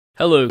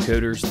Hello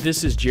coders,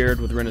 this is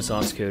Jared with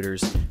Renaissance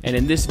Coders, and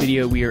in this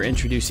video we are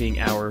introducing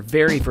our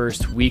very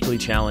first weekly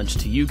challenge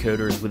to you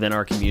coders within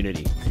our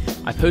community.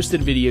 I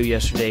posted a video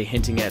yesterday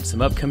hinting at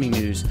some upcoming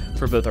news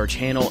for both our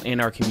channel and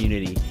our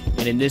community,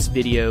 and in this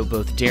video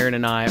both Darren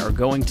and I are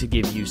going to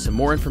give you some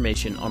more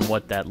information on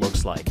what that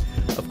looks like.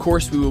 Of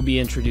course we will be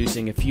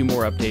introducing a few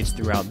more updates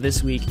throughout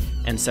this week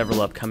and several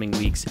upcoming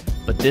weeks,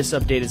 but this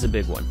update is a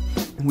big one.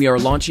 We are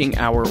launching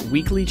our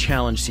weekly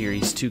challenge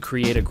series to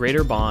create a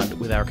greater bond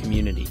with our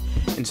community,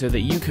 and so that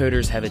you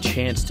coders have a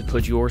chance to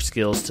put your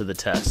skills to the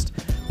test.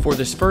 For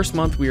this first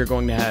month, we are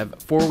going to have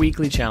 4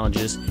 weekly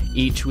challenges,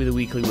 each with a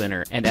weekly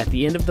winner, and at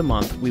the end of the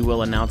month, we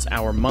will announce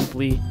our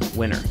monthly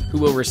winner, who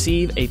will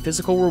receive a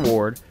physical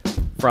reward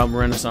from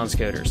Renaissance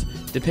Coders.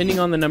 Depending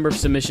on the number of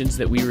submissions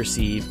that we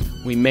receive,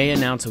 we may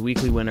announce a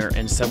weekly winner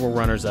and several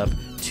runners-up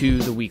to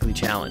the weekly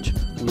challenge.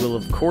 We will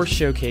of course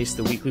showcase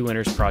the weekly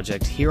winners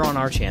project here on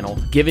our channel,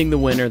 giving the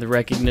winner the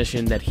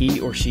recognition that he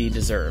or she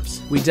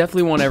deserves. We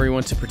definitely want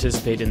everyone to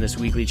participate in this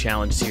weekly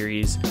challenge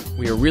series.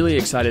 We are really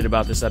excited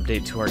about this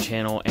update to our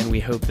channel, and we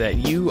hope that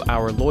you,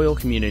 our loyal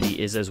community,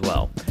 is as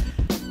well.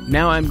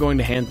 Now I'm going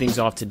to hand things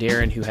off to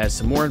Darren, who has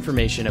some more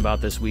information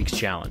about this week's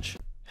challenge.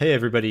 Hey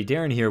everybody,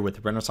 Darren here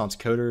with Renaissance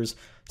Coders.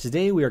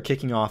 Today we are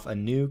kicking off a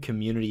new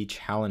community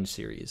challenge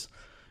series.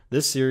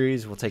 This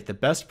series will take the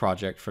best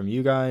project from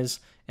you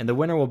guys, and the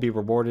winner will be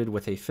rewarded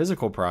with a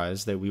physical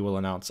prize that we will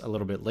announce a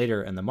little bit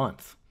later in the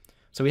month.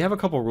 So we have a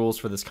couple rules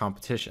for this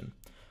competition.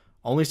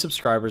 Only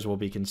subscribers will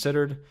be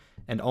considered,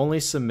 and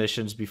only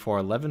submissions before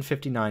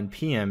 11:59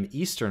 p.m.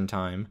 Eastern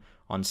Time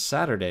on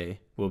Saturday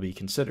will be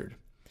considered.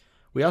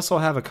 We also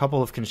have a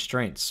couple of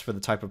constraints for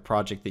the type of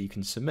project that you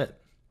can submit.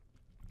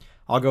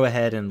 I'll go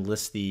ahead and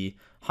list the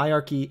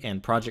hierarchy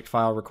and project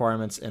file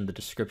requirements in the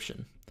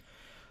description.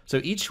 So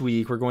each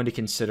week we're going to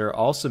consider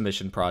all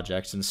submission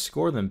projects and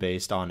score them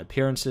based on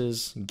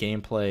appearances,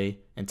 gameplay,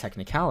 and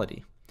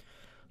technicality.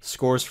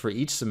 Scores for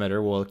each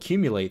submitter will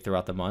accumulate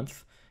throughout the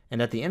month,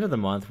 and at the end of the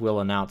month we'll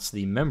announce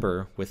the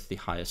member with the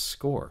highest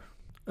score.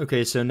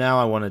 Okay, so now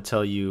I want to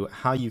tell you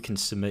how you can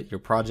submit your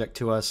project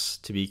to us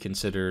to be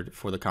considered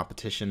for the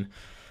competition.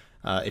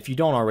 If you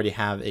don't already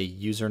have a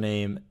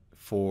username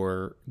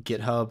for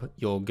GitHub,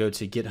 you'll go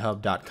to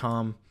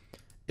github.com.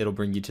 It'll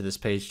bring you to this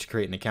page to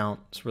create an account.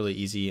 It's really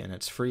easy and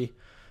it's free.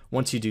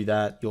 Once you do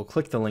that, you'll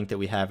click the link that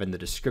we have in the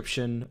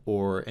description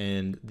or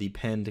in the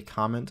pinned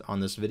comment on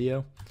this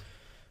video.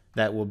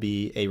 That will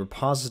be a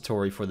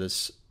repository for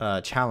this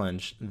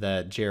challenge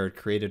that Jared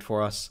created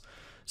for us.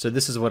 So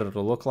this is what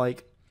it'll look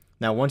like.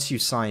 Now once you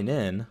sign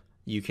in,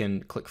 you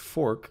can click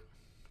fork,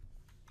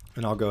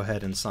 and I'll go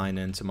ahead and sign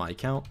into my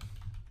account.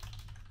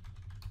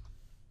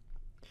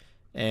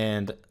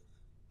 And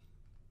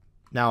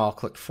now I'll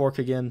click fork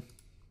again.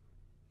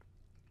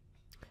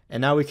 And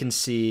now we can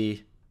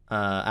see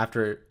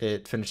after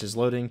it finishes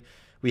loading,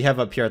 we have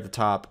up here at the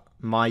top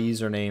my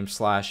username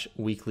 /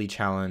 weekly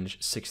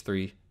challenge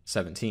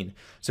 6317.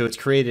 So it's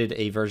created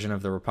a version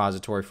of the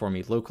repository for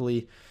me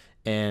locally.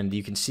 And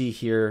you can see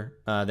here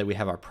that we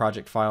have our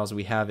project files.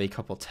 We have a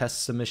couple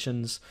test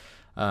submissions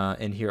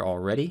in here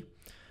already.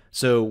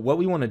 So what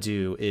we want to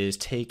do is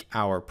take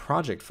our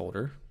project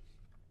folder,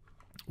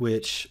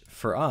 which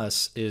for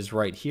us is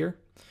right here.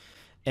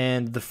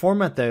 And the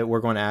format that we're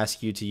going to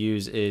ask you to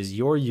use is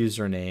your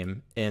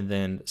username and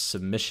then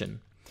submission.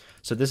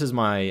 So this is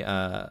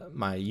my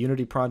my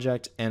Unity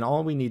project, and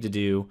all we need to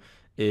do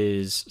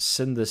is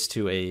send this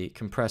to a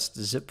compressed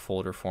zip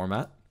folder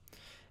format.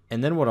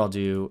 And then what I'll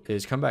do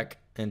is come back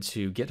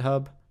into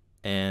GitHub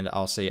and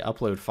I'll say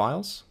upload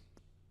files.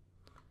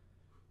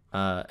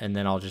 And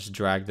then I'll just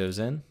drag those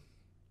in.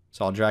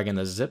 So I'll drag in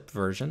the zip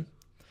version.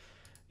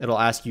 It'll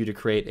ask you to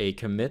create a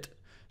commit.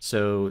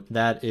 So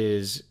that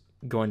is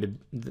going to,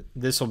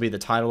 this will be the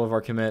title of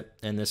our commit,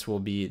 and this will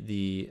be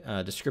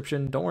the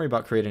description. Don't worry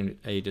about creating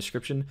a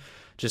description.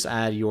 Just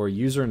add your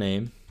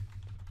username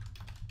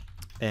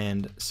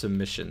and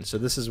submission. So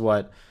this is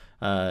what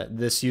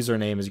this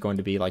username is going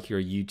to be, like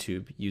your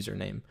YouTube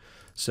username.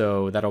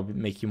 So that'll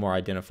make you more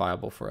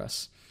identifiable for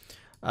us.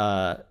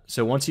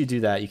 So once you do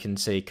that, you can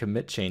say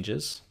commit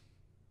changes.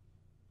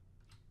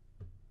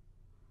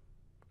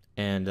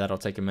 And that'll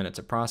take a minute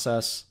to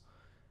process.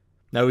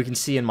 Now we can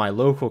see in my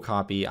local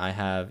copy, I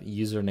have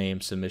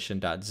username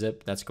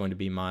submission.zip. That's going to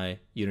be my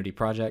Unity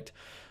project.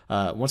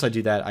 Once I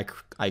do that,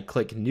 I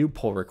click new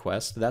pull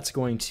request. That's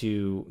going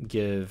to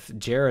give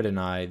Jared and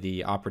I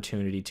the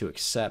opportunity to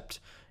accept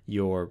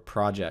your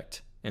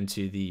project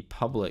into the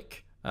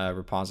public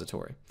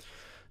repository.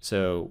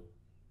 So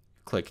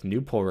click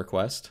new pull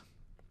request.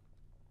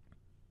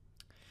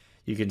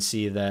 You can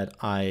see that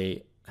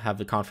I have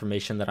the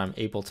confirmation that I'm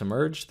able to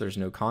merge. There's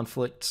no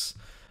conflicts.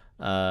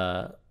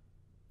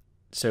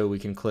 So we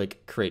can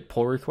click create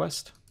pull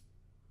request.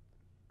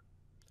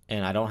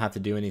 And I don't have to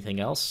do anything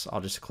else.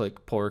 I'll just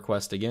click pull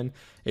request again.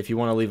 If you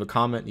want to leave a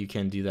comment, you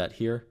can do that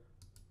here.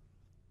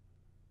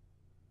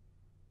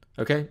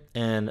 Okay,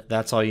 and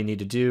that's all you need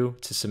to do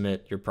to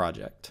submit your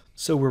project.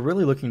 So we're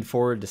really looking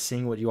forward to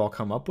seeing what you all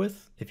come up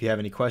with. If you have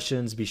any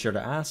questions, be sure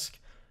to ask.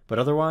 But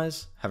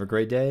otherwise, have a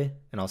great day,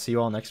 and I'll see you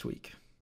all next week.